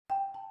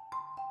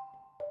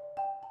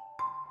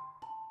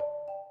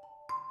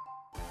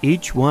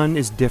Each one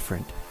is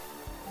different.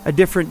 A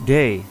different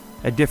day,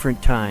 a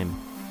different time,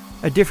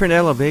 a different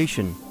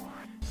elevation,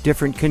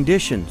 different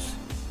conditions,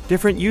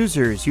 different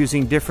users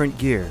using different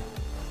gear.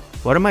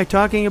 What am I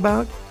talking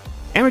about?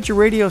 Amateur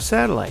radio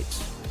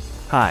satellites.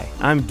 Hi,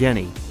 I'm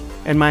Denny,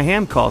 and my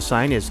ham call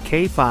sign is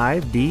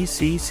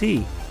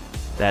K5DCC.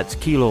 That's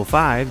Kilo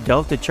 5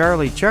 Delta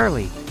Charlie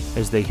Charlie,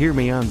 as they hear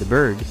me on the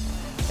bird.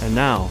 And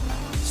now,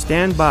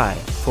 stand by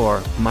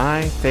for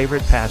my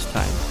favorite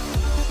pastime.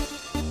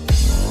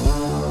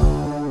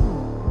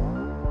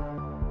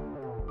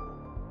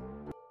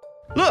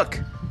 Look!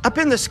 Up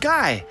in the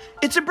sky!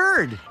 It's a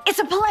bird! It's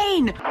a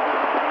plane!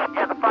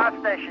 Yeah, the 5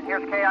 station.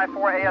 Here's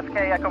KI4ASK,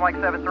 Echo Mike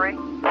 73.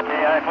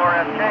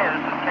 KI4SK, this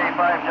is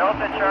K5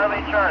 Delta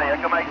Charlie Charlie,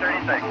 Echo Mike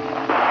 36.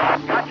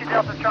 Got you,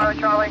 Delta Charlie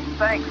Charlie.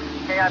 Thanks.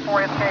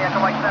 KI4SK, Echo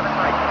Mike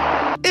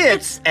 73.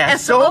 It's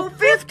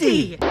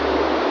SO50!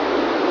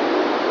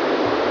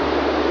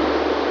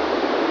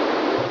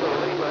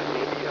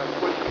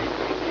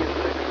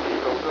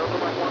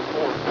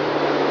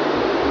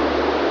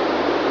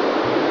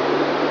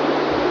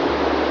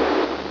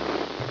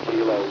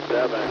 Kilo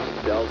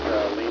 7,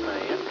 Delta Lima,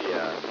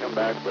 India. Come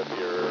back with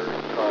your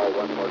call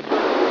one more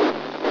time.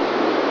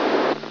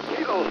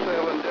 Kilo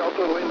 7,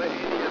 Delta Lima,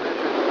 India. This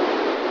is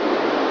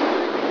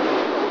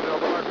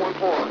Delta Mike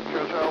 14.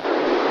 QSL.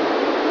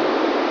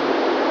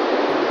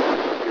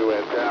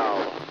 QSL.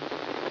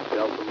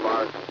 Delta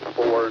Mark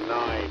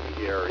 49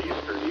 here,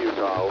 Eastern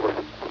Utah. Over.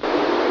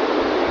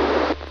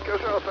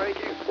 QSL, thank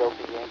you.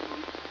 Delta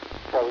Yankee,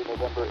 Charlie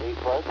November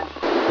 85.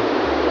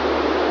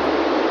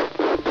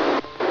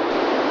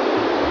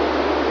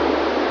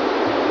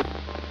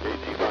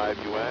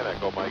 UN,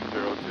 Echo Mike 02.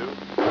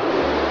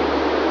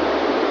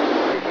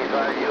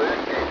 KC5 UN,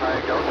 K5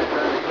 Delta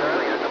Charlie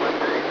Charlie, Echo Mike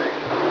 36.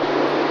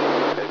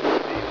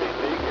 DCC,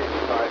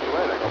 KC5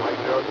 UN, Echo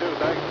Mike 02,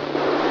 thanks.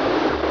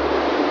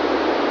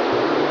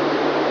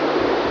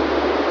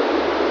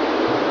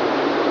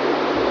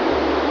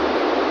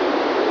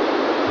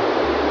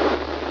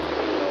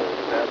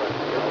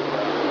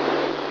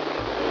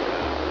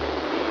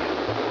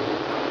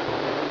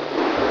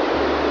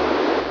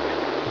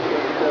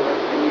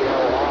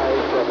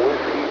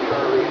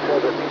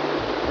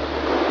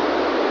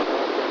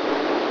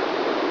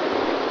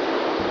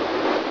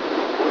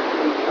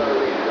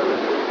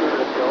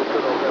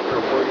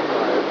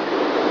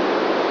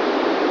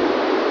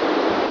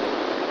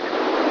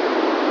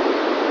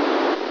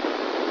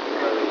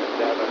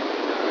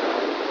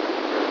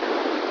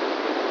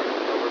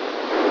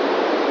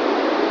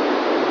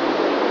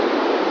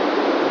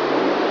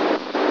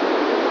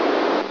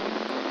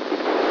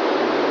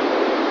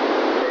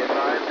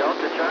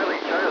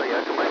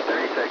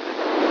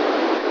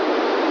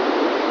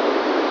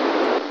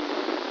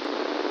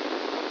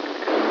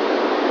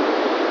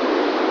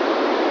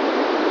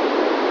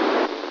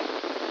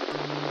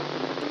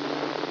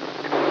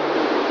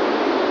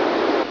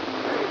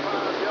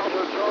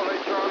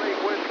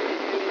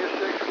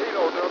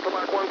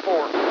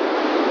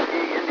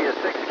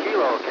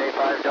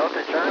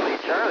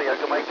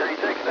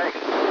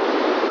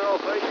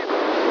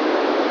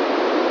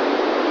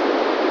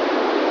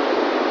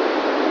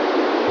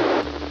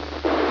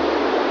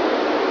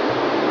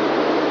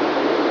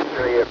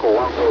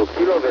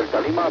 Kilo Delta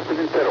Lima,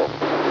 70.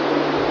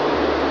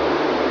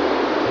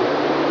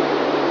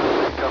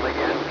 Come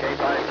again,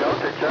 K5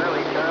 Delta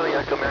Charlie Charlie,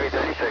 Echo Mary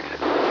 36.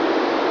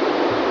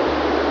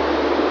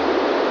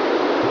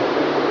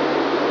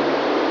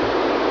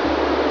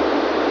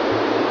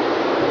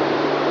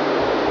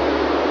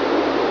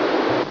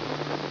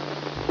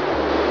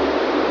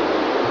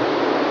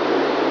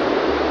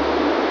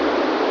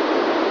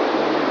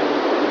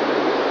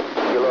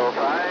 Kilo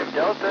 5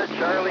 Delta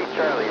Charlie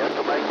Charlie,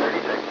 Echo Mike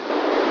 36.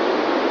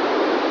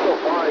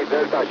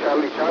 Delta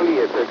Charlie Charlie,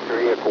 it's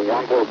X-ray Echo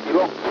 1 Gold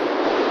Kilo.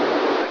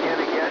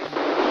 Again.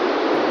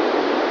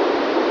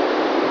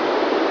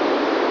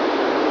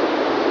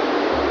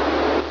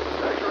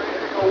 X-ray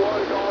Echo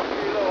 1 Golf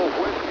Kilo,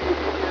 Whiskey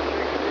India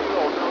 6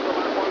 Kilo, Delta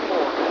Mike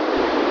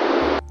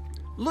 14.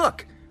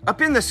 Look!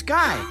 Up in the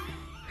sky!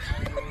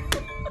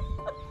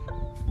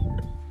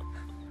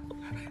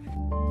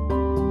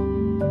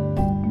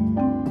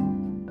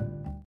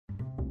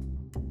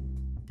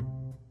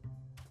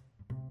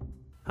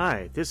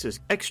 Hi, this is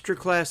Extra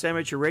Class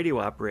Amateur Radio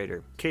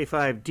Operator,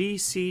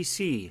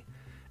 K5DCC.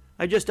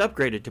 I just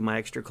upgraded to my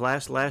Extra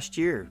Class last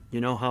year. You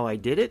know how I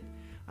did it?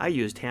 I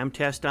used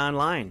HamTest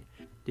Online.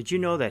 Did you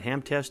know that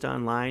HamTest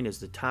Online is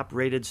the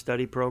top-rated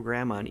study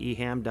program on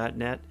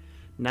eham.net?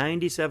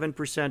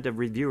 97% of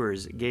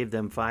reviewers gave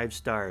them 5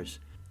 stars.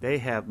 They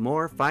have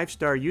more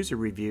 5-star user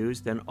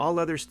reviews than all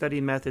other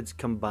study methods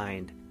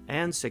combined,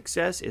 and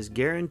success is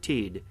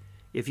guaranteed.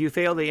 If you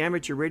fail the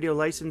amateur radio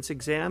license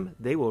exam,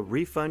 they will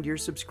refund your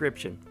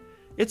subscription.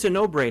 It's a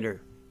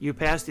no-brainer. You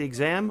pass the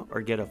exam or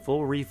get a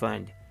full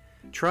refund.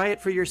 Try it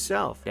for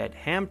yourself at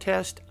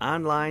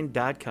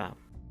hamtestonline.com.